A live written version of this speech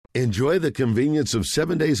Enjoy the convenience of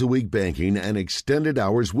 7 days a week banking and extended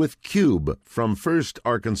hours with Cube from First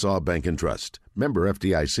Arkansas Bank and Trust. Member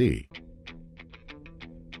FDIC.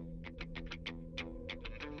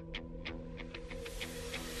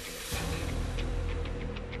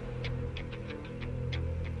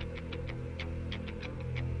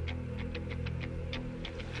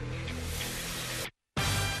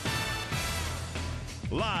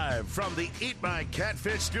 Live from the Eat My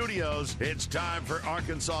Catfish studios, it's time for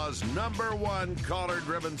Arkansas's #1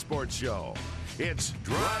 caller-driven sports show. It's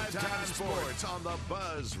Drive Time Sports on the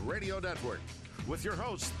Buzz Radio Network with your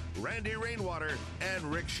hosts, Randy Rainwater and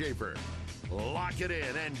Rick Schaeffer. Lock it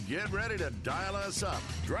in and get ready to dial us up.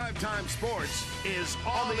 Drive Time Sports is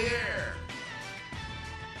on the air.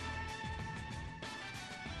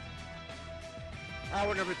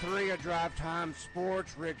 Hour number 3 of Drive Time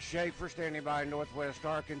Sports. Rick Schaeffer standing by Northwest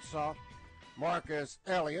Arkansas. Marcus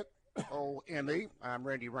Elliott, OME. I'm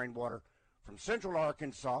Randy Rainwater from Central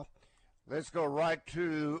Arkansas. Let's go right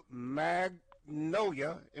to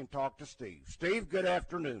Magnolia and talk to Steve. Steve, good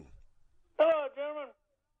afternoon. Hello, gentlemen.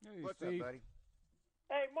 Hey, What's Steve. up, buddy?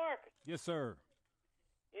 Hey, Marcus. Yes, sir.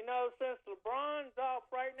 You know, since LeBron's off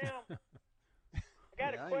right now, I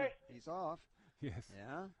got a question. He's off. Yes.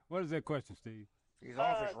 Yeah. What is that question, Steve? He's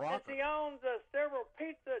off his Since rocker. he owns several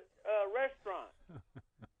pizza restaurants,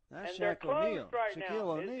 That's and they're Shaq O'Neal. closed right Shaquille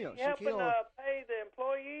now. O'Neal. Is he helping pay the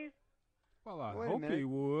employees? Well, I Wait a hope minute. he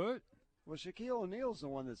would. Well, Shaquille O'Neal's the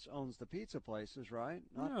one that owns the pizza places, right?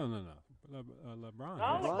 Not No. LeBron. No, LeBron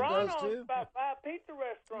LeBron does owns too? about 5 pizza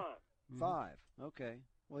restaurants. 5. Okay.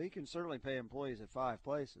 Well, he can certainly pay employees at 5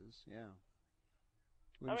 places. Yeah.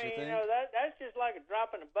 Wouldn't I mean, you think? that's just like a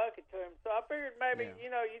drop in the bucket to him. So I figured maybe,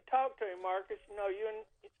 Yeah. you talk to him, Marcus.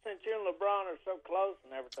 Since you and LeBron are so close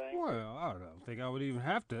and everything. Well, I don't think I would even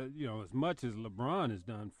have to, as much as LeBron has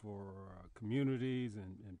done for communities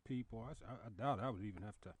and people, I doubt I would even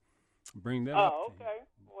have to bring that up. Oh, to him. okay.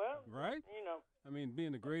 Well, Right? you I mean,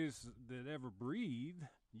 being the greatest that ever breathed,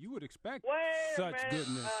 you would expect Wait a such minute,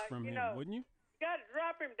 goodness from him, wouldn't you? You got to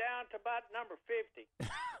drop him down to about number 50.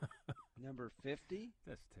 Number 50?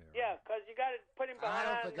 That's terrible. Yeah, because you got to put him I behind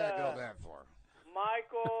don't think I'd go that far.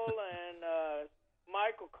 Michael and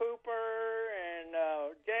Michael Cooper and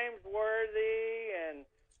James Worthy and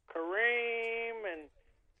Kareem and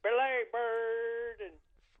Larry Bird and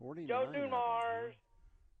 49. Joe Dumars.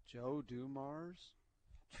 Joe Dumars?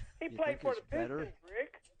 He You played think for he's the better? Pistons,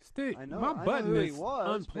 Rick. Steve, I know. my I know button who he is was,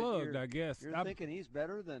 but unplugged, I guess. You're thinking he's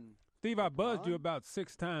better than Steve, I buzzed LeBron? you about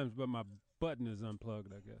 6 times, but my button is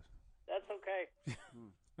unplugged, I guess. That's okay.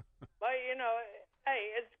 But, hey,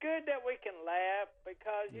 it's good that we can laugh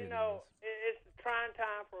because, it's a trying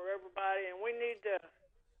time for everybody, and we need to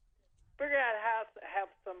figure out how to have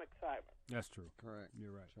some excitement. That's true. Correct.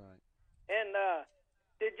 You're right. That's right. And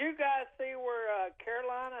did you guys see where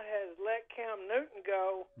Carolina has let Cam Newton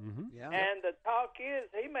go? Mm-hmm. Yeah. And the talk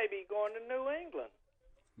is he may be going to New England.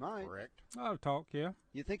 Might. Correct. I'll talk, yeah.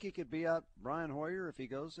 You think he could beat out Brian Hoyer if he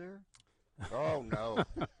goes there? Oh, no.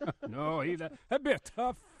 No, that'd be a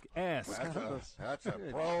tough ask. That's a Good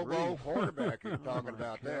Pro Bowl grief. quarterback you're talking my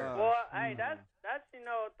about there. God. Well, hey, that's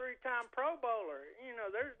a 3-time Pro Bowler.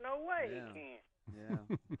 There's no way Yeah. he can.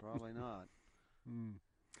 Yeah, probably not.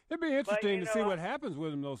 It'd be interesting to you see know, what happens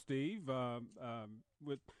with him, though, Steve. The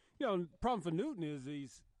problem for Newton is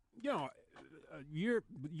he's, a year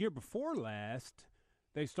before last,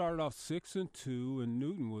 they started off 6-2, and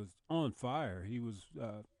Newton was on fire. He was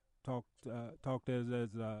talked as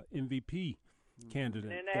MVP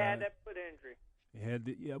candidate. And they had that foot injury. He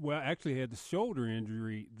had the shoulder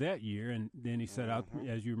injury that year, and then he sat out,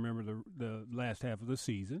 as you remember, the last half of the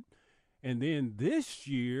season. And then this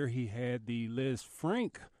year he had the Liz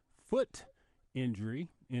Frank foot injury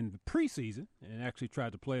in the preseason, and actually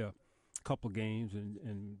tried to play a couple games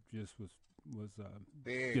and just was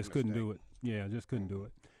Big just couldn't do it. Yeah, just couldn't do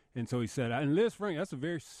it. And so he said, and Liz Frank, that's a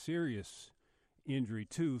very serious injury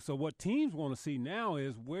too. So what teams want to see now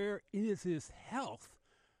is where is his health?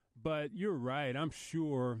 But you're right. I'm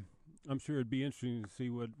sure it'd be interesting to see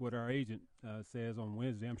what our agent says on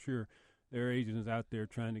Wednesday. I'm sure there are agents out there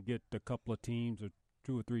trying to get a couple of teams or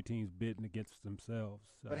 2 or 3 teams bidding against themselves.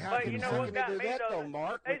 But how can you do that, though,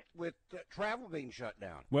 Mark, with travel being shut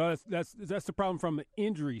down? Well, that's the problem from an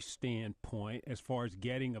injury standpoint as far as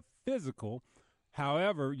getting a physical.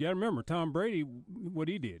 However, you got to remember, Tom Brady, what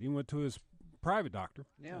he did, he went to his private doctor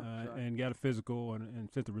and got a physical and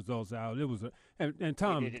sent the results out. It was and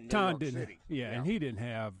Tom didn't, and he didn't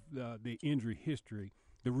have the injury history,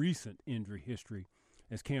 the recent injury history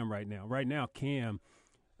as Cam right now. Right now, Cam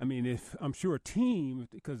I mean, if I'm sure a team,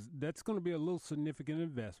 because that's going to be a little significant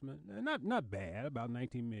investment, not bad, about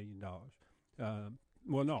 $19 million.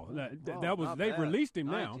 Well, no, that was they released him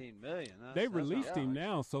now. $19 million. They released him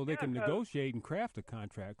now so they can negotiate and craft a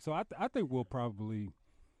contract. So I think we'll probably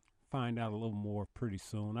find out a little more pretty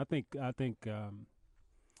soon. I think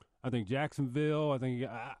Jacksonville. I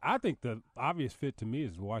think the obvious fit to me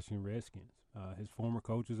is the Washington Redskins. His former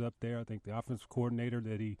coach is up there. I think the offensive coordinator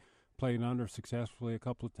that he played under successfully a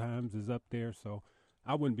couple of times is up there. So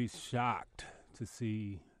I wouldn't be shocked to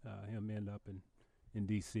see him end up in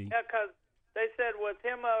D.C. Yeah, because they said with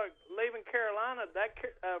him leaving Carolina, that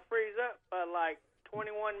frees up like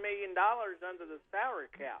 $21 million under the salary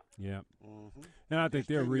cap. Yeah. Mm-hmm. And I think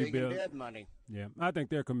they're rebuilding. Dead money. Yeah. I think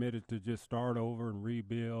they're committed to just start over and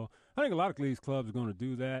rebuild. I think a lot of these clubs are going to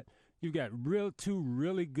do that. You've got two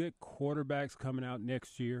really good quarterbacks coming out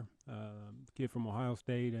next year, the kid from Ohio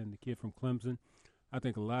State and the kid from Clemson. I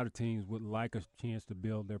think a lot of teams would like a chance to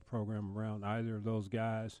build their program around either of those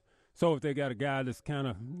guys. So if they got a guy that's kind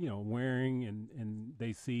of, wearing and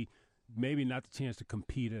they see maybe not the chance to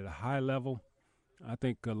compete at a high level, I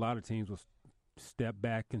think a lot of teams will step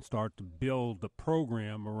back and start to build the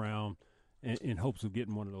program around in hopes of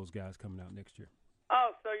getting one of those guys coming out next year.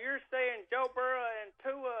 Oh, so you're saying Joe Burrow and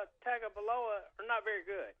Tua Tagovailoa are not very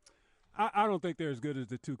good? I don't think they're as good as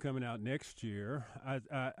the two coming out next year.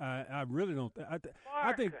 I really don't.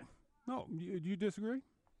 I think – no, you disagree?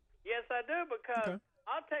 Yes, I do, because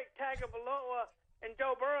I'll take Tagovailoa and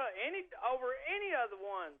Joe Burrow over any other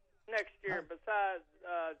one next year besides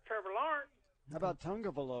Trevor Lawrence. How about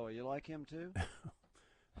Tagovailoa? You like him too?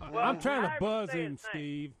 Well, I'm trying to buzz him,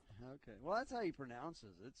 Steve. Okay. Well, that's how he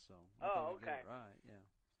pronounces it. So. Okay. Right. Yeah.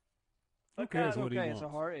 Who cares what he wants?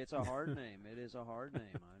 It's a hard name. It is a hard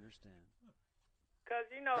name. I understand. Because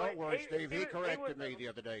don't worry, Steve. He corrected me the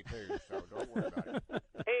other day too, so don't worry about it.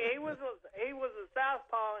 He was a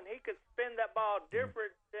southpaw, and he could spin that ball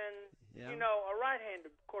different than a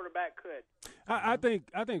right-handed quarterback could. I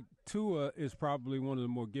think Tua is probably one of the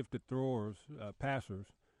more gifted throwers, passers,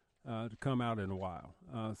 to come out in a while.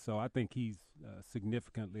 So I think he's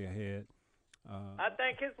significantly ahead. I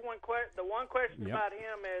think the one question about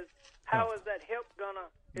him is how is that hip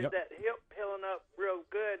is that hip healing up real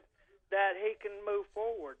good that he can move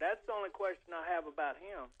forward? That's the only question I have about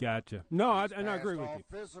him. Gotcha. No, I agree with you.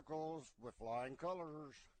 Physicals with flying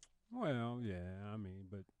colors. Well, yeah, I mean,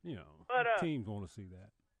 but teams want to see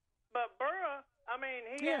that. But Burrow, I mean,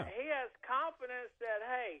 he has confidence that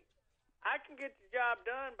hey, I can get the job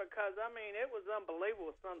done because I mean it was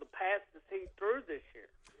unbelievable some of the passes he threw this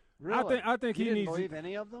year. Really? I think he didn't needs believe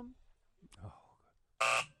any of them.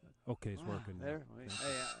 Oh, okay, it's working. There. Hey,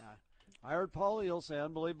 I heard Paul Eel say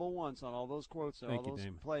unbelievable once on all those quotes, all those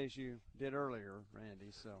plays you did earlier,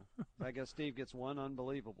 Randy. So I guess Steve gets one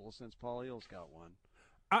unbelievable since Paul Eel's got one.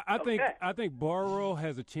 I think Burrow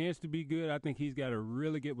has a chance to be good. I think he's got to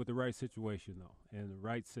really get with the right situation though and the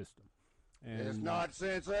right system. And it's not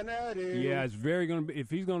Cincinnati. Yeah, it's very going to be.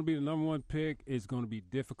 If he's going to be the number one pick, it's going to be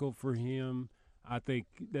difficult for him. I think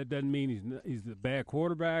that doesn't mean he's a bad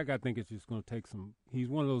quarterback. I think it's just going to take some. He's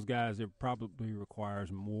one of those guys that probably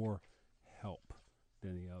requires more help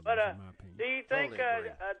than the others, in my opinion. Do you think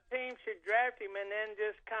a team should draft him and then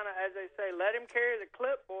just kind of, as they say, let him carry the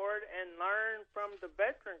clipboard and learn from the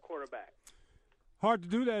veteran quarterback? Hard to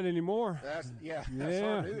do that anymore. That's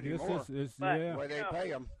hard to do anymore. It's the way they pay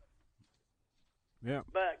him. Yeah.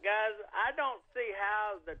 But, guys, I don't see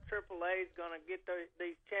how the AAA is going to get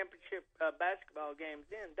these championship basketball games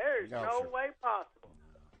in. There's no way possible.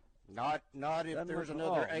 Not if there's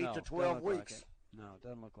another 8 to 12 weeks. No, it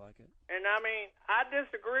doesn't look like it. And, I mean, I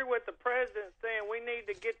disagree with the president saying we need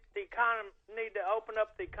to open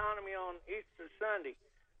up the economy on Easter Sunday.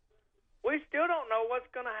 We still don't know what's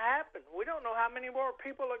going to happen. We don't know how many more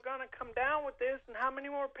people are going to come down with this and how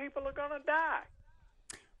many more people are going to die.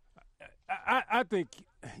 I think,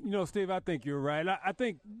 Steve, I think you're right. I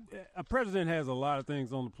think a president has a lot of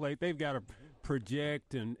things on the plate. They've got to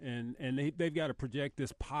project and they've got to project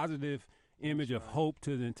this positive image of hope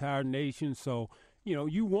to the entire nation. So,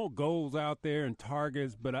 you want goals out there and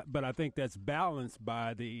targets, but I think that's balanced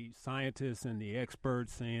by the scientists and the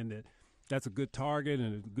experts saying that that's a good target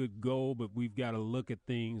and a good goal, but we've got to look at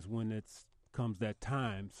things when comes that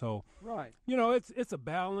time. So, right. It's a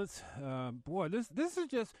balance. Boy, this is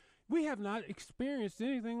just. We have not experienced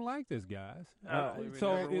anything like this, guys. I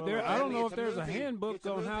don't know if there's a handbook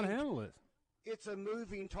on how to handle this. It's a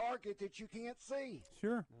moving target that you can't see.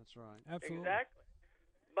 Sure. That's right. Absolutely. Exactly.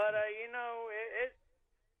 But,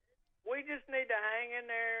 we just need to hang in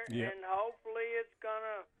there, and hopefully it's going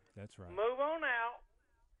to That's right. move on out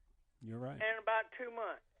You're right. in about 2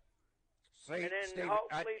 months. and then Steve,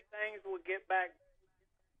 hopefully things will get back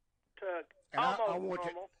to almost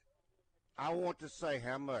normal. I want to say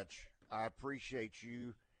how much I appreciate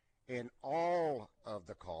you and all of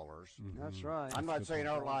the callers. Mm-hmm. That's right. I'm not saying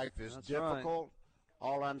our life is difficult. Right.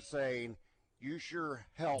 All I'm saying, you sure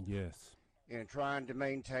help in trying to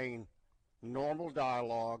maintain normal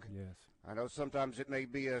dialogue. Yes. I know sometimes it may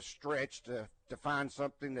be a stretch to find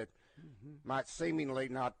something that might seemingly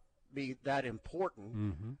not be that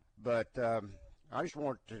important, but I just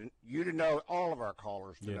want you to know, all of our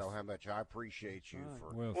callers to know how much I appreciate you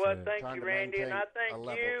for. Well, thank you, Randy, and I thank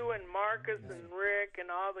you and Marcus and Rick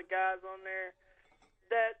and all the guys on there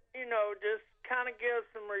that, just kind of give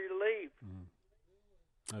some relief.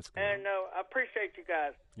 That's cool. And I appreciate you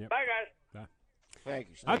guys. Yep. Bye, guys. Bye. Thank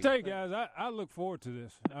you, Steve. I tell you guys, I look forward to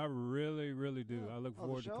this. I really, really do. I look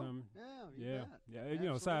forward to coming.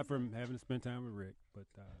 Yeah. Aside from having to spend time with Rick, but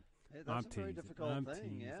that's a very difficult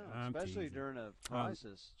thing, especially during a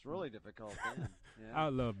crisis. It's really difficult then. Yeah. I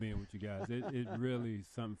love being with you guys. It really is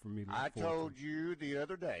something for me to look forward told you the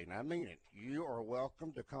other day, and I mean it, you are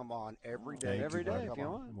welcome to come on every day. Every day if you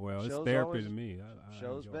want. Well, it's therapy to me.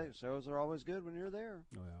 Shows are always good when you're there.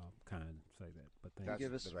 Well, I'll kind of say that, but thank you.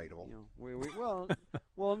 That's debatable.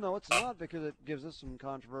 Well, no, it's not, because it gives us some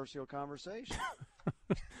controversial conversation.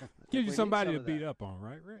 Gives you somebody to beat up on,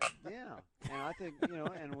 right, Rick? Yeah, and I think,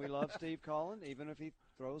 and we love Steve Collins, even if he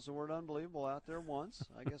throws the word unbelievable out there once.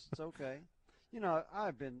 I guess it's okay.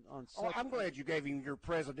 I've been on I'm glad you gave him your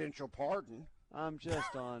presidential pardon. I'm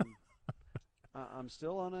just on I'm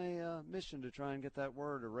still on a mission to try and get that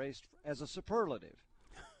word erased as a superlative,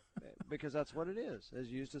 because that's what it is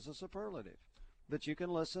used as a superlative. But you can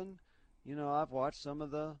listen. I've watched some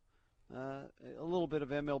of the a little bit of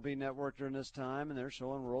MLB Network during this time, and they're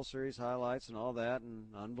showing World Series highlights and all that,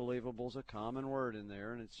 and unbelievable's a common word in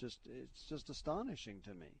there, and it's just astonishing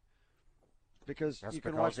to me. Because you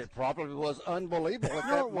can watch it probably was unbelievable at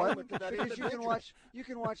that moment. Because you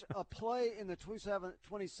can watch a play in the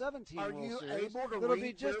 2017 World Series that'll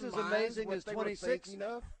be just as amazing as 2016.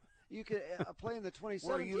 You can a play in the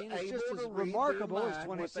 2017 is just as remarkable as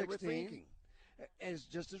 2016. Is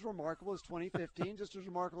just as remarkable as 2015, just as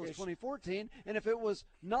remarkable as 2014. And if it was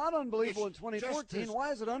not unbelievable in 2014,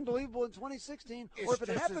 why is it unbelievable in 2016? Or if it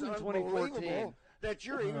happened in 2014? That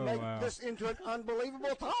you're even making this into an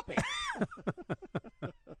unbelievable topic.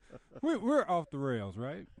 We're off the rails,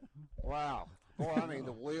 right? Wow. Boy, I mean,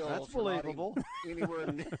 the wheels. That's believable.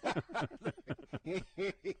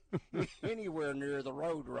 Anywhere near the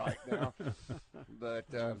road right now. But,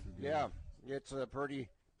 it's a pretty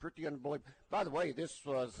unbelievable. By the way, this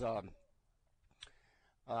was,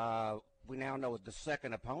 we now know the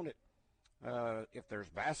second opponent. If there's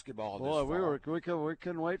basketball this fall. We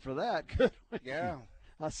couldn't wait for that, could we? Yeah.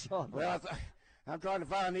 I saw that. Well, I'm trying to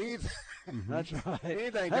find these. That's right.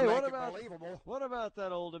 Anything to make it believable. What about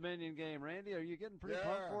that Old Dominion game, Randy? Are you getting pretty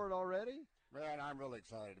pumped for it already? Man, I'm really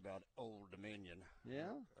excited about Old Dominion.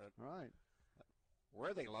 Yeah, right. Where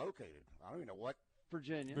are they located? I don't even know what.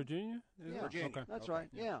 Virginia? Yeah. Virginia. Okay. That's right.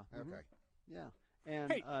 Yeah. Okay. Yeah.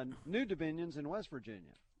 And New Dominions in West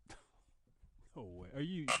Virginia. No way. Are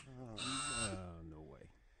you? No way.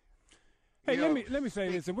 Hey, let me say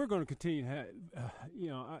this, and we're going to continue.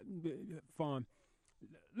 Fun.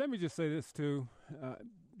 Let me just say this too.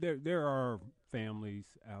 There are families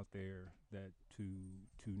out there that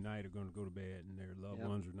tonight are going to go to bed, and their loved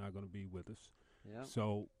ones are not going to be with us. Yeah.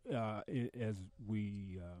 So as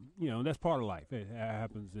we, that's part of life. It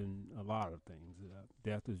happens in a lot of things.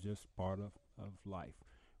 Death is just part of life.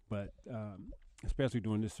 But especially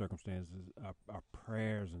during this circumstances, our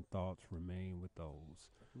prayers and thoughts remain with those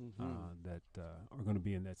that are going to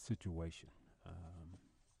be in that situation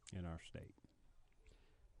in our state.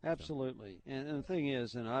 Absolutely. And the thing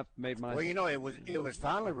is, and I've made my... Well, it was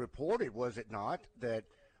finally reported, was it not, that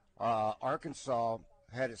Arkansas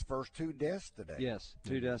had its first 2 deaths today. Yes,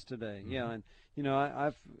 2 deaths today. Mm-hmm. Yeah, and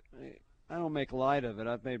I don't make light of it.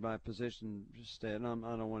 I've made my position stead, and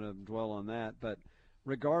I don't want to dwell on that. But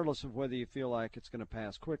regardless of whether you feel like it's going to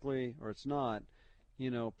pass quickly or it's not,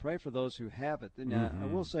 pray for those who have it. Now, I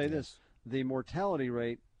will say this: the mortality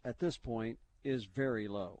rate at this point is very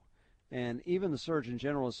low, and even the Surgeon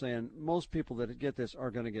General is saying most people that get this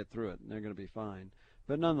are going to get through it and they're going to be fine.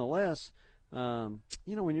 But nonetheless.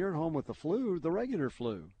 When you're at home with the flu, the regular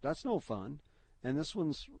flu, that's no fun. And this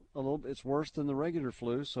one's it's worse than the regular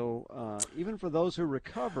flu. So even for those who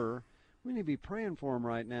recover, we need to be praying for them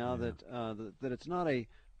right now that it's not a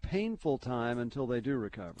painful time until they do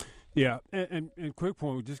recover. Yeah, and quick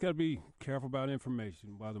point, we just got to be careful about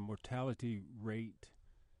information. While the mortality rate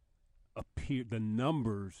the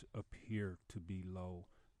numbers appear to be low,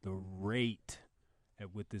 the rate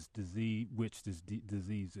at which this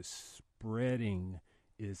disease is spreading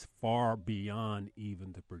is far beyond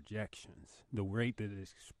even the projections. The rate that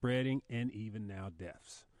it's spreading, and even now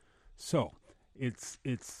deaths. So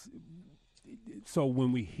so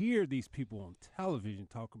when we hear these people on television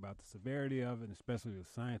talk about the severity of it, and especially the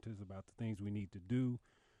scientists about the things we need to do,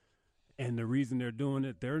 and the reason they're doing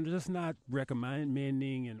it, they're just not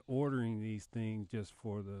recommending and ordering these things just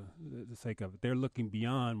for the sake of it. They're looking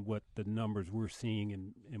beyond what the numbers we're seeing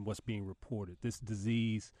and what's being reported. This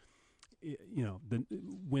disease,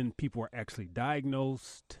 when people are actually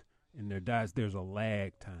diagnosed and there's a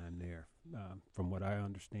lag time there, from what I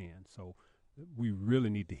understand. So we really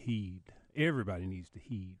need to heed. Everybody needs to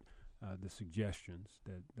heed the suggestions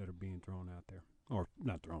that are being thrown out there, or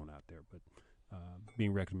not thrown out there, but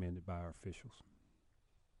being recommended by our officials.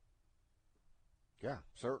 Yeah,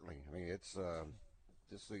 certainly. I mean, it's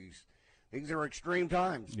just these are extreme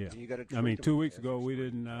times. Yeah. You gotta 2 weeks ago we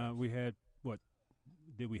didn't. We had what?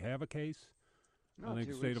 Did we have a case? No, I think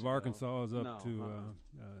the state of Arkansas is up to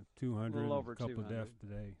 200, a little over a couple 200. of deaths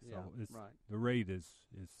today. So right. The rate is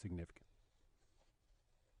significant.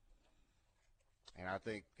 And I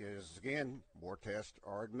think, again, more tests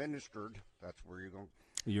are administered. That's where you're going.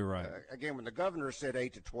 You're right. Again, when the governor said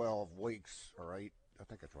 8 to 12 weeks, or 8, I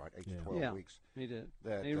think that's right, 8 to 12 weeks. He did.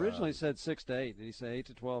 That, he originally said 6 to 8. Did he say 8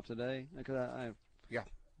 to 12 today? Because yeah.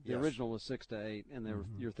 The original was 6 to 8, and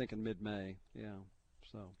you're thinking mid-May. Yeah.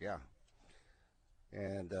 So. Yeah.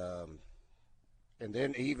 And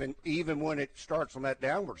then even when it starts on that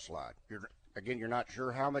downward slide, you're not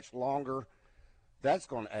sure how much longer that's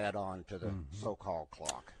going to add on to the so-called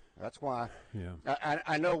clock. That's why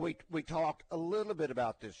I know we talked a little bit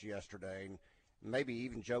about this yesterday, and maybe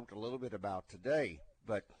even joked a little bit about today.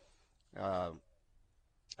 But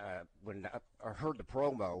when I heard the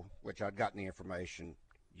promo, which I'd gotten the information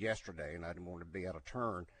yesterday, and I didn't want to be out of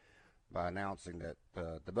turn by announcing that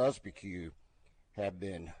the Busby had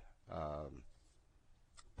been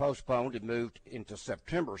postponed and moved into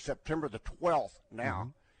September the 12th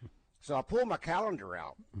now. So I pulled my calendar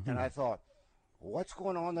out, and I thought, what's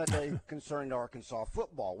going on that day concerning Arkansas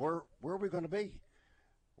football? Where are we going to be?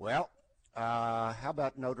 Well, how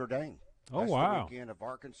about Notre Dame? Oh, wow. The weekend of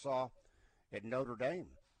Arkansas at Notre Dame.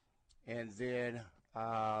 And then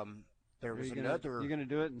there was another. You're going to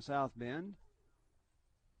do it in South Bend?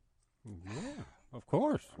 Yeah, of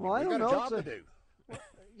course. Well, I don't know. We got a job to do.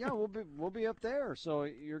 Yeah, we'll be up there. So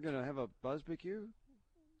you're going to have a BuzzBQ?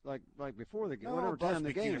 Like before the game, whatever time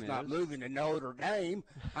the game is. Not moving to Notre Dame.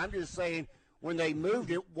 I'm just saying, when they moved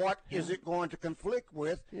it, what is it going to conflict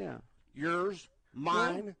with? Yeah. Yours,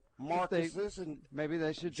 mine, Marcus's, and maybe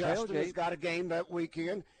they should Justin tailgate. has got a game that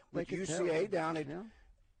weekend with UCA down at. Yeah.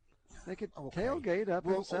 They could tailgate up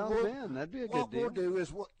in South Bend. That'd be a good deal.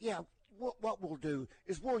 What we'll do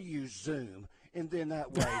is we'll use Zoom, and then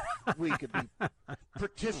that way we could be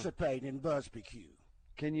participating in BuzzBQ.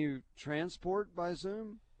 Can you transport by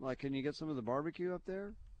Zoom? Like, can you get some of the barbecue up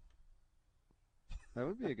there? That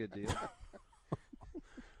would be a good deal.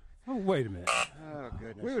 Oh, wait a minute. Oh,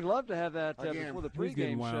 goodness. We would love to have that Again, before the He's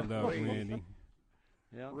getting pregame wound show. up, Randy.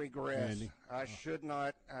 Yeah. Regress. Randy. I should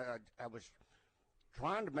not. I was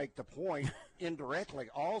trying to make the point indirectly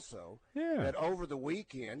also that over the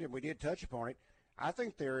weekend, and we did touch upon it, I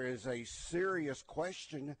think there is a serious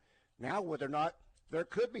question now whether or not there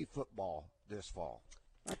could be football this fall.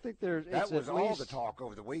 I think there's. That was all the talk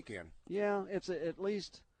over the weekend. Yeah, it's at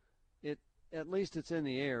least it's in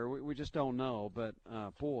the air. We just don't know. But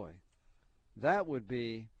boy, that would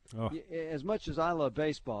be as much as I love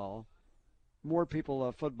baseball. More people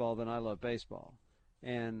love football than I love baseball,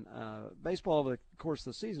 and baseball over the course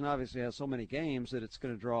of the season obviously has so many games that it's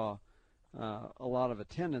going to draw a lot of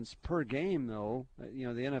attendance per game. Though the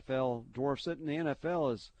NFL dwarfs it, and the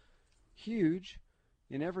NFL is huge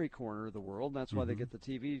in every corner of the world. That's why they get the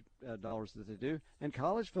TV dollars that they do. And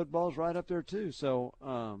college football is right up there, too. So,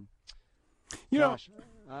 gosh,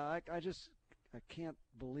 I can't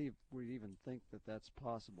believe we even think that that's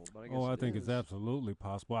possible. But I guess I think it's absolutely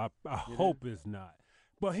possible. I hope it's not.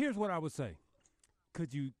 But here's what I would say.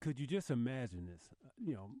 Could you just imagine this?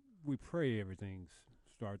 We pray everything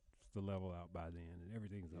starts to level out by then and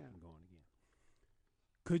everything's up and going again.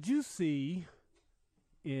 Could you see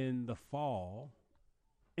in the fall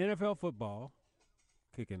NFL football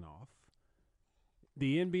kicking off,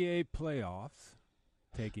 the NBA playoffs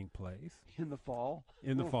taking place in the fall.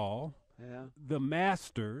 Yeah. The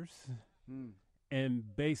Masters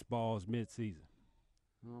and baseball's mid-season.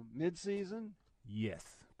 Mid-season? Yes.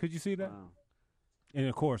 Could you see that? Wow. And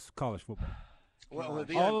of course, college football. Well,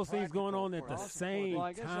 all those things going on at the same well,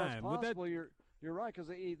 I guess time. that's possible. You're right, because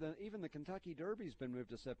even the Kentucky Derby's been moved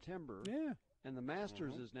to September. Yeah. And the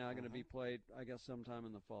Masters is now going to be played, I guess, sometime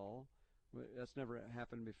in the fall. That's never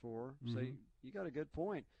happened before. So you got a good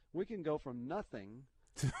point. We can go from nothing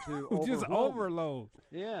to just overload.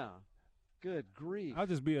 Yeah. Good grief. I'll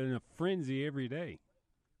just be in a frenzy every day.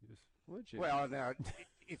 Would you? Well, now,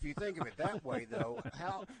 if you think of it that way, though,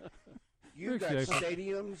 how you've Rick got Schaeffer.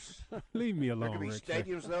 stadiums. Leave me There alone, could be Rick.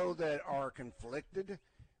 stadiums, though, that are conflicted.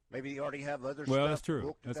 Maybe you already have other Well, stuff that's true.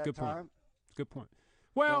 booked That's at a good that time. point. Good point.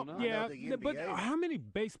 Well, Don't know. yeah, I know the but NBA. how many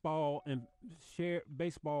baseball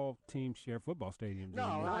teams share football stadiums? No,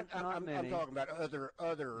 anymore? Not I'm talking talking about other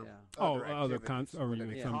other activities, events. concerts,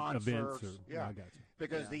 yeah. I got you.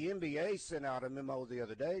 Because the NBA sent out a memo the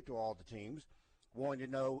other day to all the teams wanting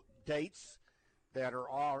to know dates that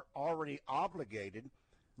are already obligated.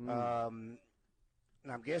 And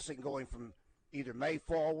I'm guessing going from either May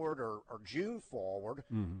forward or June forward.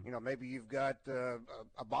 You know, maybe you've got a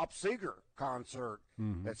Bob Seger concert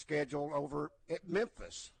that's scheduled over at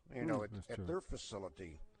Memphis, you know, at their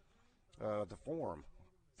facility, the Forum,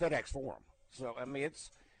 FedEx Forum. So, I mean,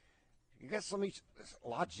 you got so many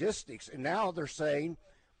logistics. And now they're saying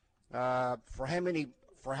for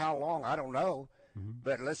how long, I don't know.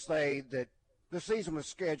 But let's say that the season was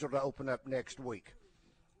scheduled to open up next week.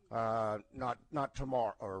 Not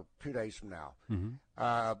tomorrow or 2 days from now.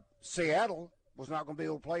 Seattle was not going to be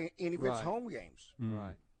able to play any of its home games.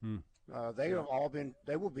 Right. They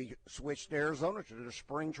will be switched to Arizona to their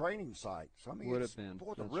spring training site. So I mean, Would it's have been.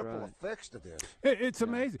 boy, the That's ripple right. effects to this. It's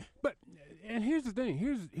amazing. But and here's the thing.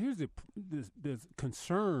 Here's this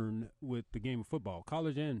concern with the game of football,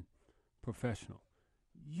 college and professional.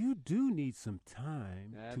 You do need some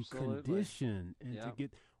time to condition and to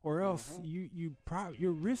get, or else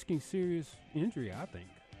you're risking serious injury, I think.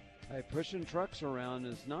 Hey, pushing trucks around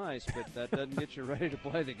is nice, but that doesn't get you ready to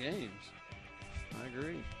play the games. I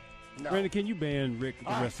agree. No. Brandon, can you ban Rick the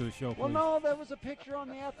rest of the show, please? Well, no, there was a picture on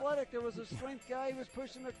The Athletic. There was a strength guy who was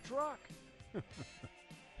pushing a truck. All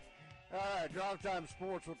right, Drive Time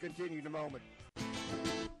Sports will continue in a moment.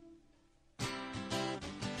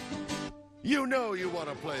 You know you want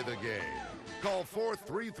to play the game. Call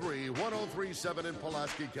 433-1037 in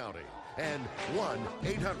Pulaski County and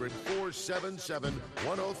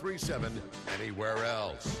 1-800-477-1037 anywhere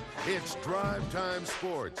else. It's Drive Time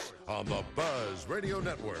Sports on the Buzz Radio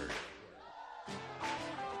Network.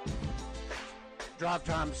 Drive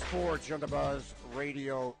Time Sports on the Buzz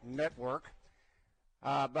Radio Network.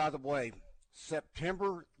 By the way,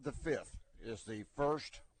 September the 5th is the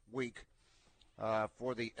first week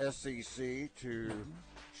for the SEC to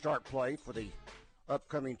start play for the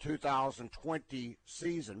upcoming 2020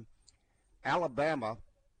 season. Alabama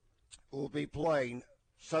will be playing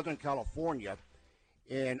Southern California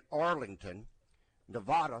in Arlington.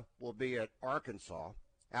 Nevada will be at Arkansas.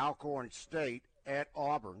 Alcorn State at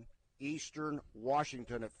Auburn. Eastern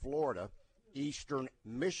Washington at Florida. Eastern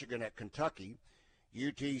Michigan at Kentucky.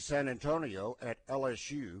 UT San Antonio at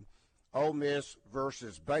LSU. Ole Miss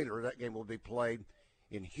versus Baylor. That game will be played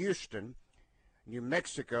in Houston. New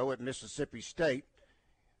Mexico at Mississippi State.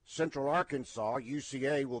 Central Arkansas,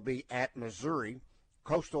 UCA will be at Missouri.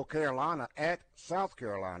 Coastal Carolina at South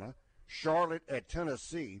Carolina. Charlotte at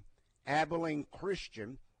Tennessee. Abilene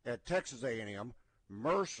Christian at Texas A&M.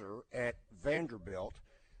 Mercer at Vanderbilt.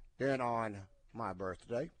 Then on my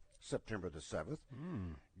birthday, September the 7th,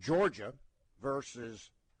 Georgia versus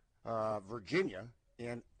Virginia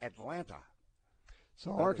in Atlanta.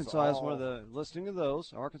 So Arkansas is one of the, listening to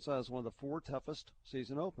those, Arkansas is one of the 4 toughest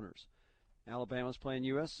season openers. Alabama's playing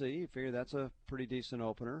USC. You figure that's a pretty decent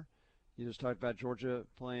opener. You just talked about Georgia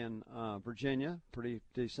playing Virginia, pretty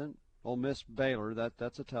decent. Ole Miss, Baylor,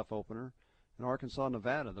 that's a tough opener. And Arkansas,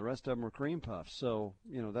 Nevada, the rest of them are cream puffs. So,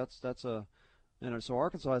 you know, that's a, and so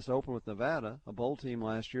Arkansas has to open with Nevada, a bowl team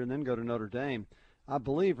last year, and then go to Notre Dame. I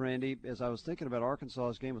believe, Randy, as I was thinking about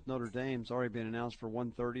Arkansas's game with Notre Dame, it's already been announced for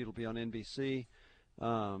 1:30. It'll be on NBC.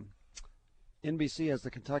 NBC has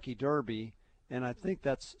the Kentucky Derby, and I think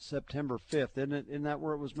that's September 5th, isn't it? Isn't that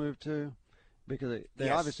where it was moved to? Because they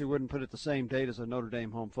Yes. obviously wouldn't put it the same date as a Notre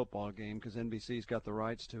Dame home football game because NBC's got the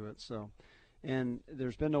rights to it. So, and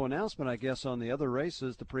there's been no announcement, I guess, on the other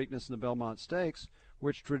races, the Preakness and the Belmont Stakes,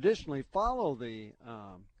 which traditionally follow the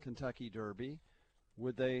Kentucky Derby.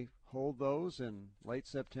 Would they hold those in late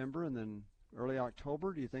September and then early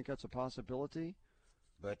October? Do you think that's a possibility?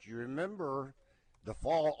 But you remember, the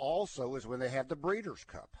fall also is when they have the Breeders'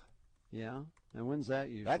 Cup. Yeah, and when's that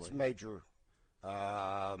usually? That's major.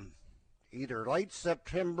 Either late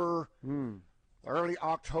September early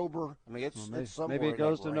October. I mean, it's somewhere. Maybe it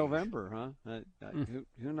goes in to that range. November, huh?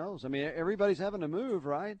 Who knows? I mean, everybody's having to move,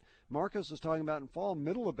 right? Marcus was talking about in fall,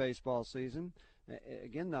 middle of baseball season.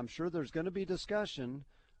 Again, I'm sure there's going to be discussion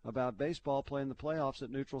about baseball playing the playoffs at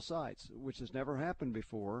neutral sites, which has never happened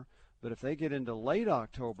before. But if they get into late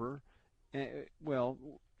October, well,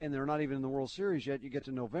 and they're not even in the World Series yet, you get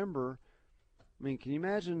to November. I mean, can you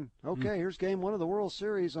imagine? Okay, here's Game 1 of the World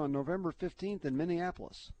Series on November 15th in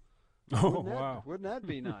Minneapolis. Wow. Wouldn't that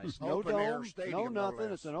be nice? No Open air dome, stadium, no no nothing.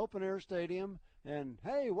 less. It's an open air stadium. And,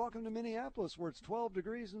 hey, welcome to Minneapolis where it's 12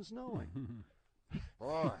 degrees and snowing.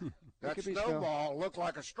 Boy, that could be snowball looked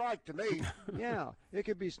like a strike to me. Yeah, it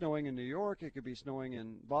could be snowing in New York. It could be snowing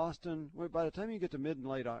in Boston. By the time you get to mid and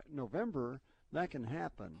late November, that can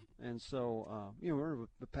happen. And so, we were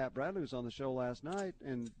with Pat Bradley was on the show last night,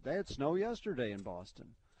 and they had snow yesterday in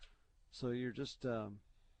Boston. So you're just,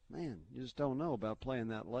 you just don't know about playing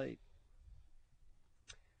that late.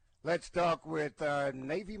 Let's talk with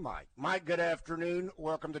Navy Mike. Mike, good afternoon.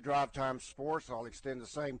 Welcome to Drive Time Sports. I'll extend the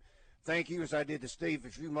same thank you as I did to Steve a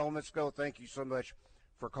few moments ago. Thank you so much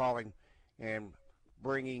for calling and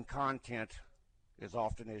bringing content as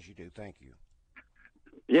often as you do. Thank you.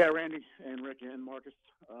 Yeah, Randy and Rick and Marcus.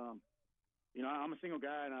 I'm a single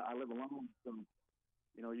guy and I live alone. So,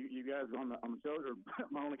 you guys on the shows are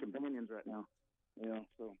my only companions right now.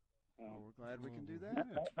 So We're glad we can do that.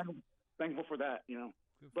 I'm thankful for that.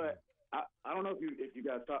 But I don't know if you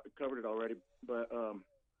guys covered it already, but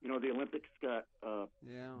the Olympics got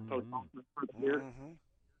postponed for the year.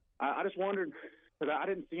 I just wondered because I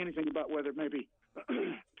didn't see anything about whether maybe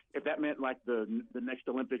if that meant like the next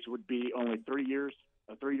Olympics would be only 3 years,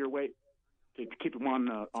 a 3-year wait to keep them on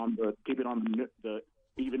the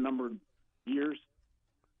even numbered years.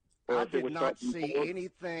 I did not see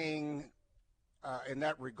anything in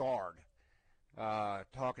that regard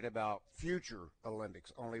talking about future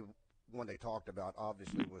Olympics. Only one they talked about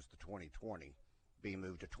obviously was the 2020 being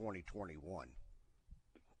moved to 2021.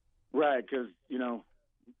 Right, because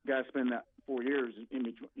guys spend that 4 years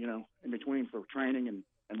in between for training and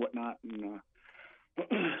whatnot. And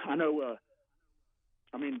I know.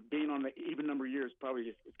 Being on the even number of years probably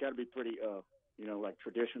it's got to be pretty like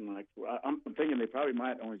tradition. Like I'm thinking they probably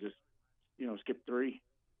might only just skip 3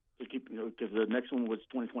 to keep because the next one was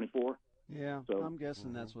 2024. Yeah, so, I'm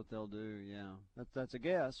guessing that's what they'll do. Yeah, that's a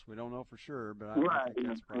guess. We don't know for sure, but I think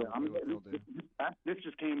that's probably what they'll do. This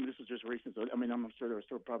was just recent. So I'm sure they're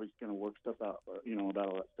still probably going to work stuff out, about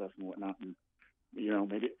all that stuff and whatnot. And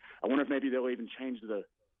maybe I wonder if maybe they'll even change the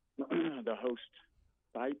host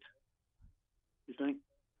site. You think?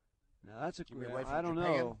 Now I don't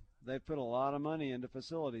know. They put a lot of money into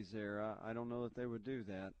facilities there. I don't know that they would do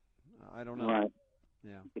that. I don't know. Right.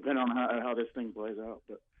 Yeah. Depending on how this thing plays out,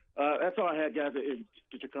 but. That's all I had, guys.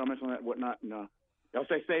 Get your comments on that, whatnot, and y'all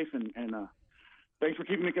stay safe and thanks for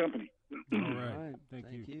keeping me company. All right. Thank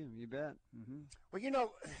you. You bet. Mm-hmm.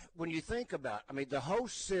 Well, when you think about, the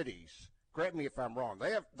host cities. Correct me if I'm wrong.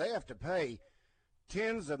 They have to pay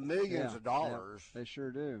tens of millions of dollars. Yeah, they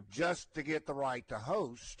sure do. Just to get the right to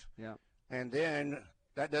host. Yeah. And then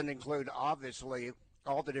that doesn't include obviously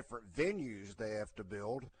all the different venues they have to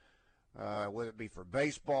build, whether it be for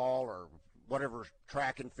baseball or whatever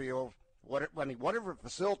track and field, whatever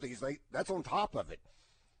facilities that's on top of it.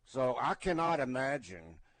 So I cannot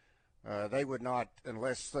imagine they would not,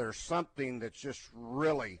 unless there's something that's just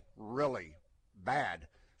really, really bad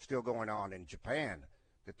still going on in Japan,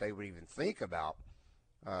 that they would even think about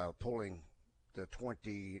pulling the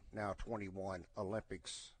 21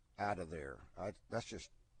 Olympics out of there. That's just,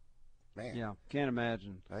 man. Yeah, can't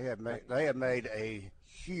imagine. They have made a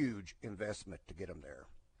huge investment to get them there.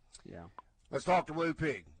 Yeah. Let's talk to Woo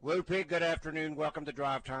Pig. Woo Pig, good afternoon. Welcome to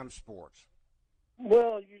Drive Time Sports.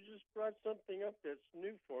 Well, you just brought something up that's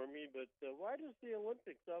new for me, but why does the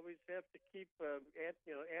Olympics always have to keep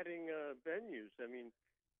adding venues?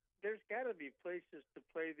 There's got to be places to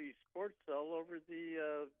play these sports all over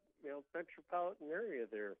the metropolitan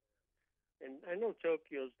area there. And I know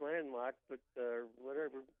Tokyo's landlocked, but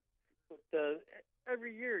whatever. But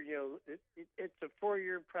every year, it's a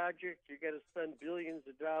 4-year project. You got to spend billions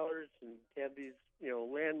of dollars and have these,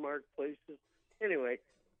 landmark places. Anyway,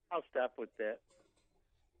 I'll stop with that.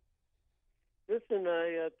 Listen,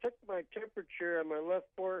 I took my temperature on my left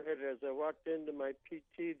forehead as I walked into my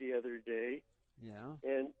PT the other day. Yeah.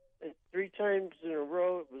 And 3 times in a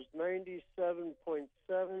row, it was 97.7,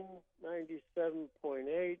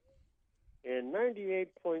 97.8, and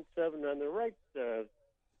 98.7 on the right,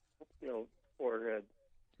 forehead.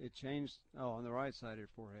 It changed. On the right side of your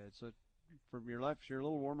forehead. So from your left, you're a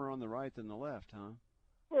little warmer on the right than the left, huh?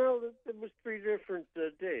 Well, it was 3 different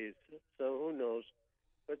days, so who knows?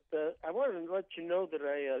 wanted to let you know that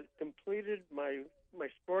I completed my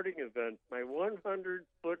sporting event, my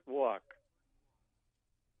 100-foot walk.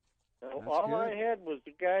 Now, all good. I had was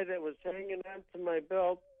the guy that was hanging onto my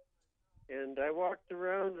belt, and I walked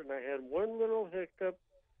around, and I had one little hiccup,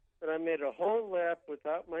 but I made a whole lap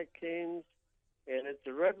without my canes, and it's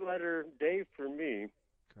a red letter day for me.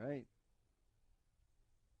 Great.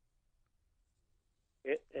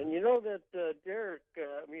 And you know that Derek,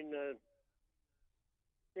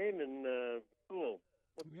 Damon Poole.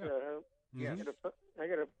 Yeah. I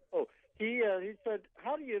gotta. Oh, he said,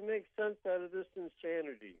 "How do you make sense out of this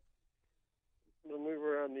insanity?" When we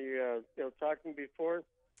were on the talking before.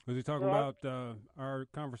 Was he talking about our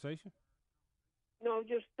conversation? No,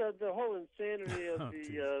 just the whole insanity of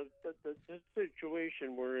the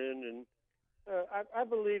situation we're in, and I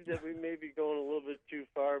believe that we may be going a little bit too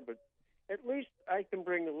far, but at least I can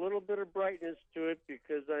bring a little bit of brightness to it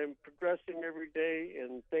because I'm progressing every day,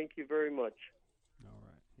 and thank you very much. All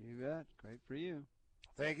right. You bet. Great for you.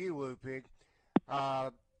 Thank you, Woo Pig.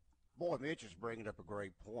 Boy, Mitch is bringing up a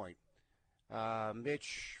great point.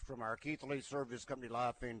 Mitch, from our Keith Lee Service Company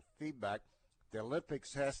Life and Feedback, the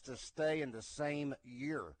Olympics has to stay in the same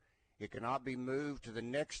year. It cannot be moved to the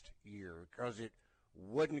next year because it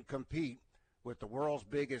wouldn't compete with the world's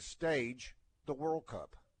biggest stage, the World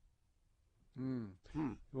Cup.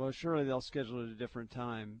 Well, surely they'll schedule it at a different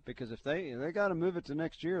time because if they got to move it to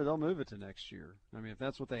next year, they'll move it to next year. I mean, if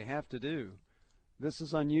that's what they have to do. This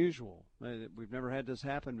is unusual. We've never had this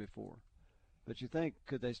happen before. But you think,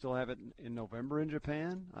 could they still have it in November in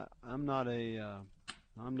Japan? I'm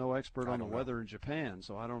no expert on the weather in Japan,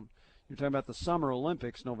 so I don't. You're talking about the Summer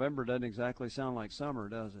Olympics. November doesn't exactly sound like summer,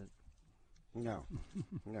 does it? No,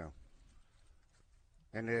 no.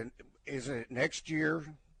 And then is it next year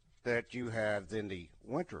that you have then the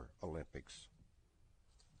Winter Olympics?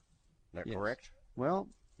 Is that correct? Well,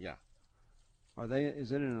 yeah. Are they?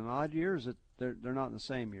 Is it in an odd year? Is it? They're not in the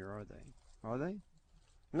same year, are they? Are they?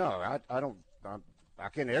 No, I don't. I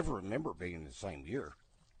can't ever remember being in the same year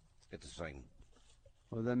at the same.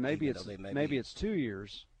 Well, then maybe it's 2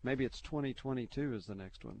 years. Maybe it's 2022 is the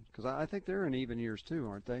next one because I think they're in even years too,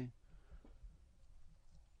 aren't they?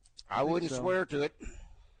 I wouldn't swear to it.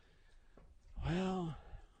 Well,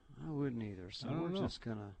 I wouldn't either. So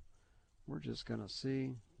we're just gonna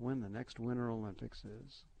see when the next Winter Olympics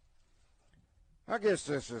is. I guess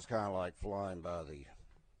this is kind of like flying by the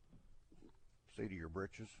seat of your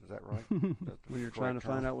britches. Is that right? When you're trying to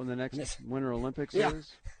find out when the next Winter Olympics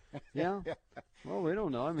is? Yeah? Well, we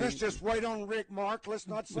don't know. I mean, let's just wait on Rick, Mark. Let's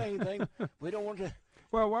not say anything. We don't want to.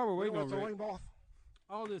 Well, while we're waiting on Rick,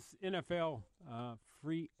 all this NFL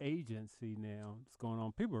free agency now that's going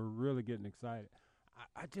on, people are really getting excited.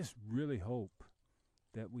 I just really hope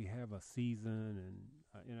that we have a season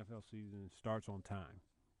and NFL season starts on time.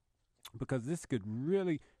 Because this could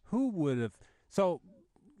really, who would have, so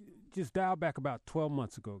just dial back about 12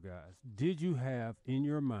 months ago, guys. Did you have in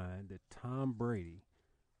your mind that Tom Brady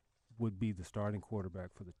would be the starting quarterback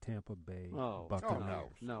for the Tampa Bay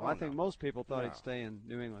Buccaneers? No, I think most people thought he'd stay in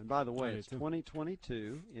New England. By the way, it's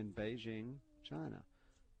 2022 in Beijing, China.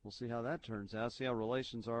 We'll see how that turns out, see how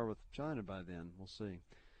relations are with China by then. We'll see.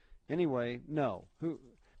 Anyway, no.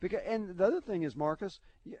 And the other thing is, Marcus,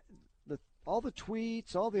 all the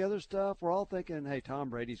tweets, all the other stuff, we're all thinking, hey, Tom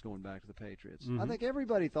Brady's going back to the Patriots. I think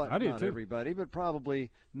everybody thought, not everybody, but probably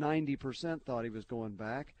 90% thought he was going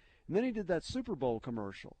back. And then he did that Super Bowl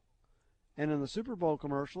commercial. And in the Super Bowl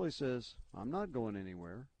commercial, he says, I'm not going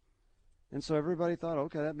anywhere. And so everybody thought,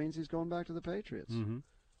 okay, that means he's going back to the Patriots. Mm-hmm.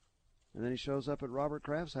 And then he shows up at Robert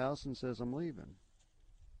Kraft's house and says, I'm leaving.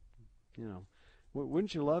 You know,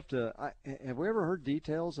 wouldn't you love to? Have we ever heard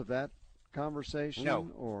details of that conversation? No.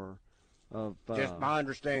 Or of just my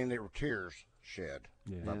understanding, there were tears shed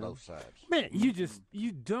by both sides. Man,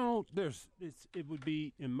 you don't. It would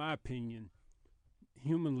be, in my opinion,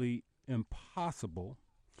 humanly impossible,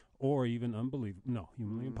 or even unbelievable. No,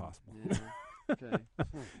 humanly impossible. Yeah. Okay.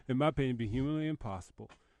 In my opinion, it'd be humanly impossible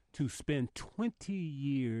to spend 20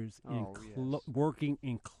 years working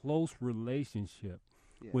in close relationship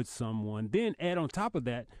with someone. Then add on top of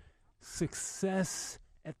that success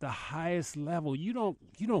at the highest level. You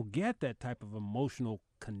don't get that type of emotional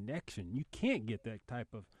connection. You can't get that type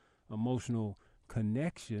of emotional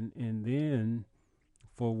connection, and then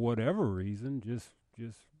for whatever reason, just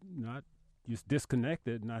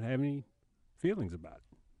disconnected, not have any feelings about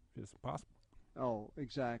it. Just impossible. Oh,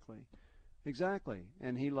 exactly.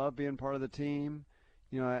 And he loved being part of the team.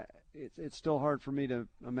 You know, it's still hard for me to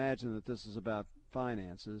imagine that this is about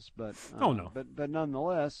finances, but no. But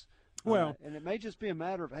nonetheless, well, and it may just be a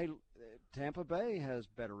matter of, hey, Tampa Bay has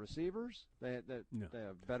better receivers. They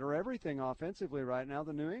have better everything offensively right now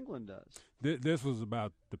than New England does. This was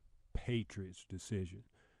about the Patriots' decision.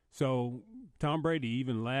 So Tom Brady,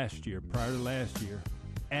 even last year, prior to last year,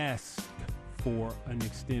 asked for an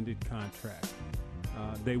extended contract.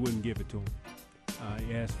 They wouldn't give it to him.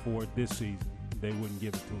 He asked for it this season. They wouldn't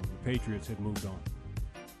give it to him. The Patriots had moved on.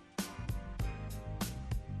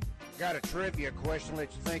 Got a trivia question.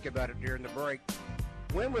 Let you think about it during the break.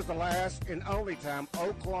 When was the last and only time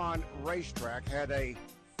Oaklawn Racetrack had a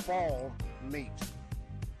fall meet?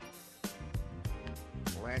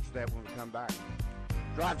 We'll answer that when we come back.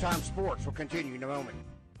 Drive Time Sports will continue in a moment.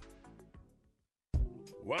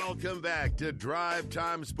 Welcome back to Drive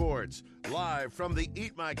Time Sports, live from the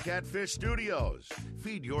Eat My Catfish studios.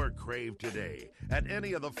 Feed your crave today at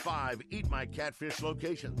any of the 5 Eat My Catfish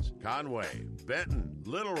locations: Conway, Benton,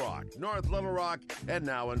 Little Rock, North Little Rock, and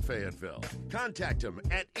now in Fayetteville. Contact them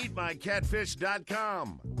at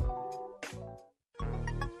eatmycatfish.com.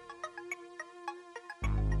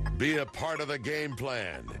 Be a part of the game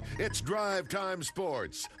plan. It's Drive Time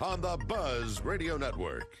Sports on the Buzz Radio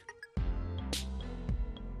Network.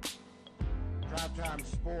 Drive Time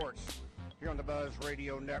Sports here on the Buzz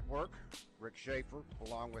Radio Network. Rick Schaeffer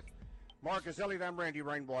along with Marcus Elliott. I'm Randy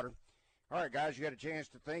Rainwater. All right, guys, you had a chance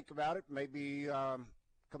to think about it, maybe come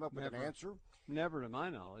up with an answer. Never to my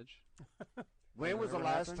knowledge. When was the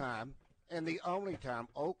last time and the only time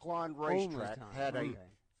Oaklawn Racetrack had a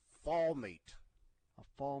fall meet? A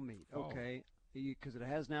fall meet, okay. Because it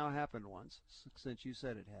has now happened once, since you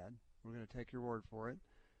said it had. We're going to take your word for it.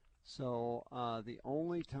 So the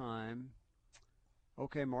only time,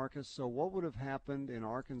 okay, Marcus, so what would have happened in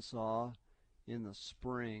Arkansas in the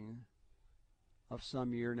spring of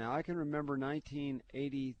some year? Now, I can remember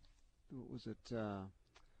 1980,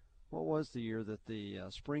 what was the year that the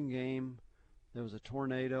spring game, there was a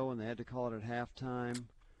tornado and they had to call it at halftime?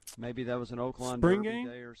 Maybe that was an Oaklawn Spring Derby game?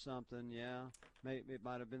 day or something, yeah. Maybe it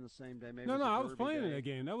might have been the same day. Maybe No, I was Derby playing day. that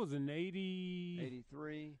game. That was in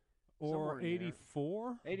 83 or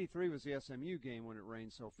 84. 83 was the SMU game when it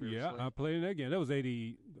rained so fiercely. Yeah, I played in that game. That was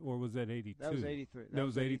 80, or was that 82? That was 83. That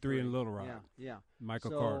was 83 in Little Rock. Yeah.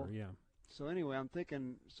 Michael Carter, yeah. So anyway, I'm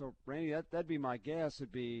thinking, so Randy, that'd be my guess.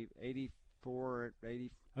 It'd be 84,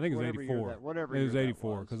 80. I think it was 84. Whatever it was year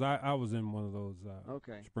 84 because I was in one of those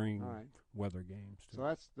spring All right. weather games too. So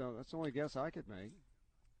that's the only guess I could make.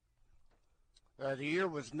 The year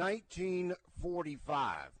was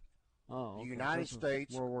 1945. Oh, okay. The United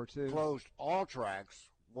States World War II. closed all tracks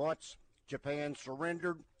once Japan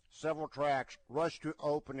surrendered. Several tracks rushed to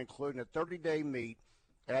open, including a 30-day meet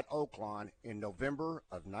at Oaklawn in November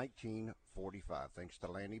of 1945. Thanks to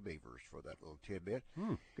Lanny Beavers for that little tidbit.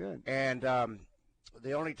 Good. And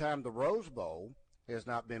the only time the Rose Bowl has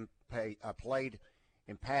not been played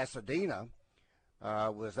in Pasadena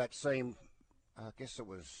was that same, I guess it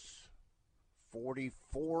was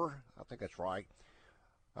 44, I think that's right,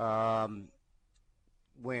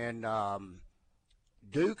 when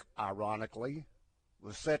Duke, ironically,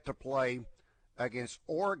 was set to play against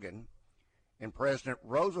Oregon, and President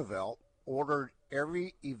Roosevelt ordered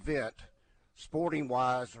every event,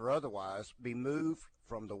 sporting-wise or otherwise, be moved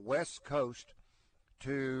from the West Coast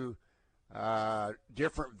to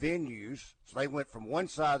different venues. So they went from one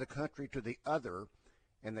side of the country to the other,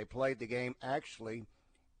 and they played the game actually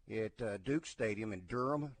at Duke Stadium in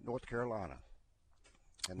Durham, North Carolina.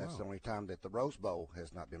 And that's the only time that the Rose Bowl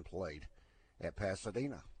has not been played at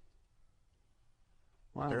Pasadena.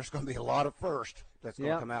 Wow. There's going to be a lot of firsts that's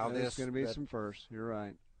going to come out of this. There's going to be some firsts. You're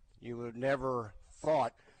right. You would have never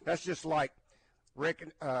thought. That's just like Rick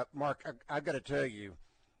and Mark. I've got to tell you,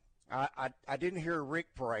 I didn't hear Rick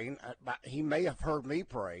praying. He may have heard me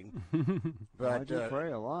praying. But I do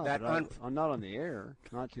pray a lot. I'm not on the air.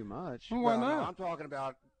 Not too much. Well, why not? No, I'm talking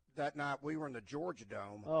about that night we were in the Georgia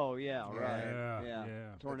Dome. Oh, yeah, right. Yeah.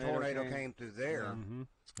 The tornado came through there. Mm-hmm.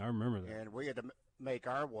 I remember that. And we had to make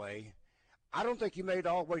our way. I don't think you made it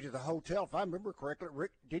all the way to the hotel. If I remember correctly,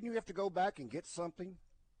 Rick, didn't you have to go back and get something?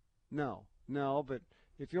 No, but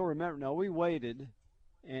if you'll remember, no, we waited,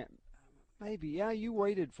 and maybe, you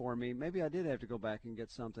waited for me. Maybe I did have to go back and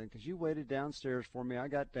get something because you waited downstairs for me. I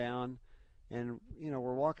got down, and,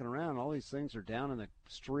 we're walking around. All these things are down in the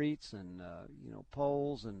streets and,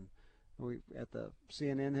 poles, and we at the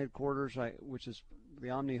CNN headquarters, which is the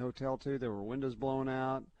Omni Hotel, too. There were windows blown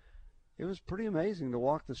out. It was pretty amazing to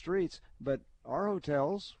walk the streets, but our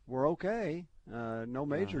hotels were okay, no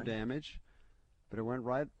major damage, but it went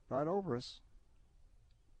right over us.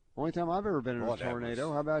 Only time I've ever been in a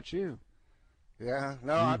tornado. How about you? Yeah,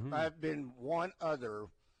 no, I've been one other.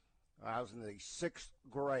 I was in the 6th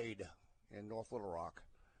grade in North Little Rock,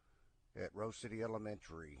 at Rose City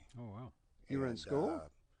Elementary. Oh, wow. You were in school?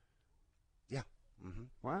 Yeah. Mm-hmm.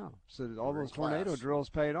 Wow. So all We're in those tornado class. drills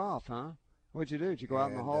paid off, huh? What'd you do? Did you go out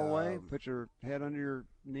in the And, hallway, put your head under your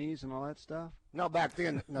knees and all that stuff? No, back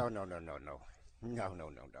then, no.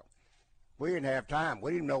 We didn't have time.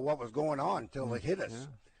 We didn't know what was going on until it hit us. Yeah.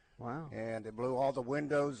 Wow. And it blew all the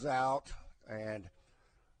windows out. And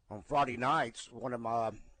on Friday nights, one of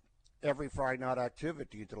my every Friday night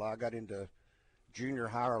activity until I got into junior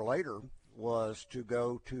high or later was to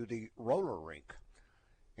go to the roller rink.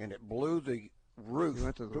 And it blew the roof. You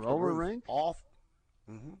went to the took roller roof rink? Off.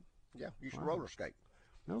 Mm-hmm. Yeah, you should Wow. roller skate.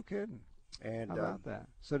 No kidding. And How about that?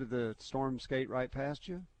 So did the storm skate right past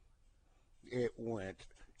you? it went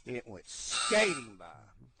skating by.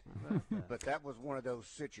 But that was one of those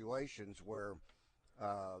situations where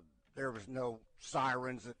there was no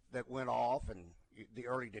sirens that went off and the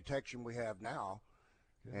early detection we have now.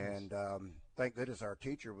 And thank goodness our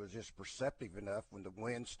teacher was just perceptive enough when the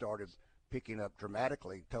wind started picking up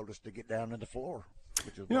dramatically, told us to get down to the floor,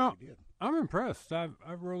 which is what we did. I'm impressed. I've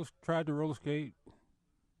tried to roller skate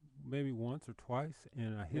maybe once or twice,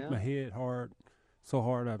 and I hit my head so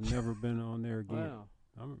hard I've never been on there again. Wow.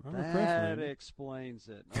 I'm that impressed. Man. explains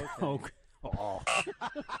it. Okay. Okay. Oh.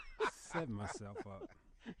 Setting myself up.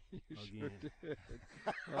 You Again. sure did.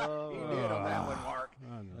 He did on that one, Mark.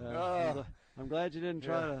 I know. I'm glad you didn't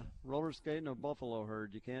try to roller skate in a buffalo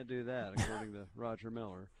herd. You can't do that, according to Roger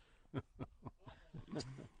Miller.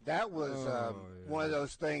 That was one of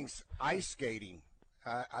those things, ice skating.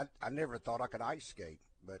 I never thought I could ice skate,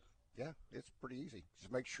 but yeah, it's pretty easy.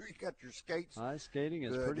 Just make sure you got your skates. Ice skating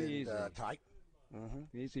is good pretty and, easy. Tight.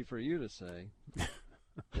 Mm-hmm. Easy for you to say.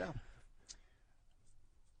 Yeah.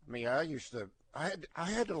 I mean, I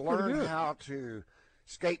had to learn how to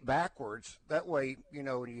skate backwards. That way,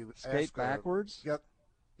 when you skate backwards. Yeah.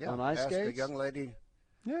 On ice ask skates. a young lady.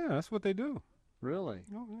 Yeah, that's what they do. Really?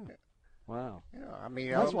 Oh, yeah. Wow. Yeah, I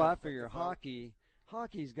mean, that's why I figure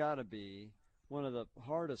hockey's got to be one of the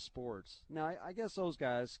hardest sports. Now, I guess those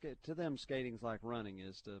guys, to them, skating's like running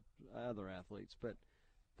is to other athletes, but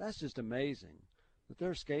that's just amazing that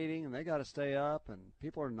they're skating and they got to stay up and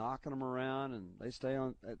people are knocking them around and they stay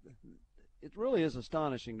on. It really is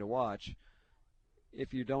astonishing to watch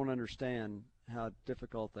if you don't understand how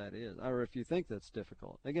difficult that is, or if you think that's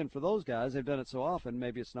difficult. Again, for those guys, they've done it so often,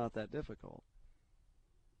 maybe it's not that difficult.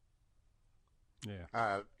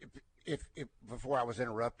 Yeah. If before I was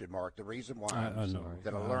interrupted, Mark, the reason why I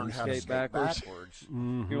learned how to skate backwards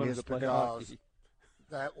is because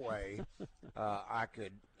that way I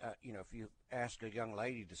could, if you ask a young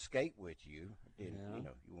lady to skate with you, then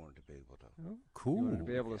you wanted to be able to. Oh, cool. You wanted to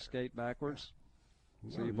be able to skate backwards.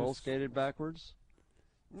 Yeah. So you both skated backwards.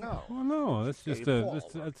 No. Well, no, it's just a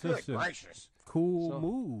cool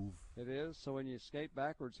move. It is. So when you skate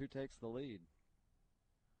backwards, who takes the lead?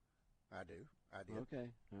 I do. Okay.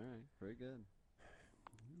 All right. Very good.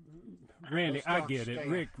 Randy, I get it.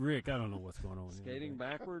 Rick, I don't know what's going on. Skating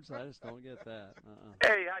backwards? I just don't get that.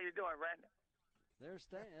 Hey, how you doing, Randy? There's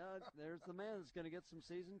the man that's going to get some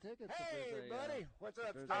season tickets. Hey, buddy. What's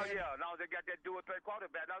up, Stan? Oh, yeah. As long as they got that do-or-three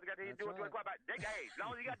quarterback. As long as they got that do-or-three quarterback. As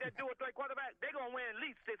long as you got that do-or-three quarterback, they're going to win at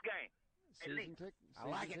least 6 games.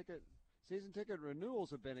 Season ticket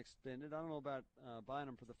renewals have been extended. I don't know about buying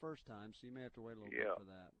them for the first time, so you may have to wait a little bit for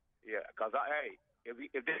that. Yeah, because, if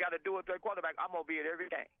they got a do-or-three quarterback, I'm going to be at every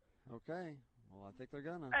game. Okay. Well, I think they're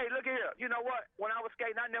going to. Hey, look here. You know what? When I was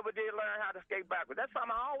skating, I never did learn how to skate backwards. That's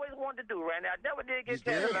something I always wanted to do, Randy. I never did get a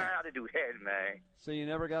chance to learn how to do that, man. So you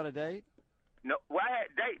never got a date? No. Well, I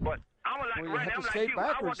had a date, but I was like, well, you Randy, have to I'm like skate you.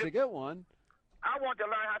 backwards to get one. I want to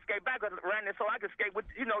learn how to skate backwards, Randy, so I can skate with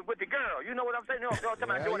the girl. You know what I'm saying? You know what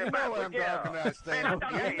I'm doing it backwards. What I'm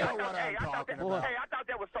talking about. Hey, I thought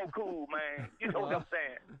that was so cool, man. You know what I'm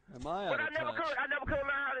saying? But I never could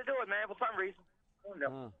learn how to do it, man, for some reason.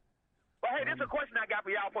 But hey, this is a question I got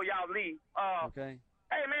for y'all before y'all leave. Okay.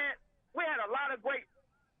 Hey, man, we had a lot of great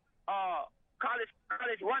college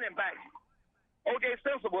running backs. O.J.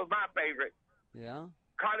 Simpson was my favorite. Yeah.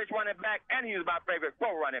 College running back, and he was my favorite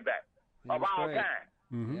pro running back of all time.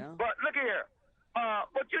 Mm-hmm. Yeah. But look here.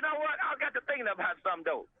 But you know what? I got to thinking about something,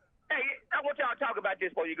 though. Hey, I want y'all to talk about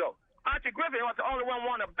this before you go. Archie Griffin was the only one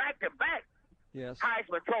won a back-to-back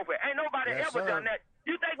Heisman Trophy. Ain't nobody ever done that.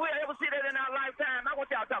 You think we'll ever see that in our lifetime? I want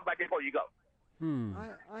y'all to talk about this before you go.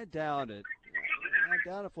 I doubt it. I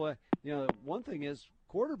doubt if one thing is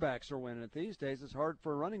quarterbacks are winning it these days. It's hard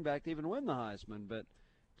for a running back to even win the Heisman, but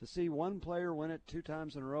to see one player win it 2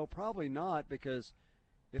 times in a row, probably not, because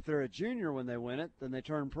if they're a junior when they win it, then they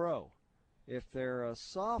turn pro. If they're a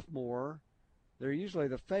sophomore, they're usually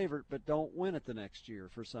the favorite but don't win it the next year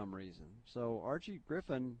for some reason. So Archie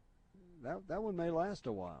Griffin that one may last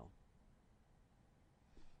a while.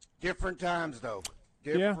 Different times, though.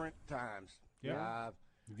 Different times. Yeah.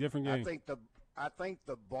 Different game. I think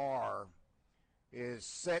the bar is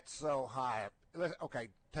set so high. Okay,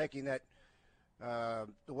 taking that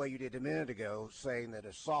the way you did a minute ago, saying that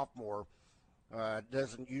a sophomore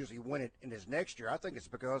doesn't usually win it in his next year. I think it's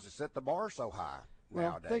because it set the bar so high.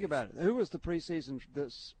 Well, nowadays. Think about it. Who was the preseason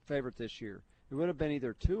favorite this year? It would have been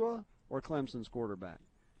either Tua or Clemson's quarterback.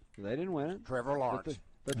 They didn't win it. Trevor Lawrence.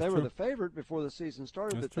 But they were the favorite before the season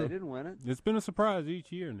started, but they didn't win it. It's been a surprise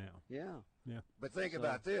each year now. Yeah. But think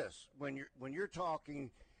about this: when you're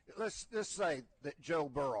talking, let's say that Joe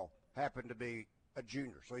Burrow happened to be a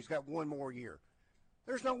junior, so he's got one more year.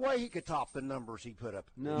 There's no way he could top the numbers he put up.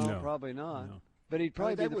 No, probably not. No. But he'd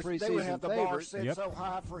probably be the preseason favorite. They would have the bar set so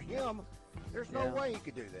high for him. There's no way he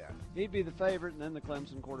could do that. He'd be the favorite, and then the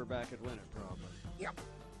Clemson quarterback would win it probably. Yep,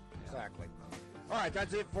 exactly. All right,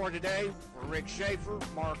 that's it for today. For Rick Schaeffer,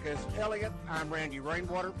 Marcus Elliott, I'm Randy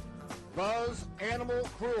Rainwater. Buzz Animal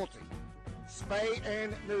Cruelty. Spay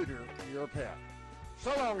and neuter your pet.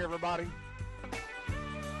 So long, everybody.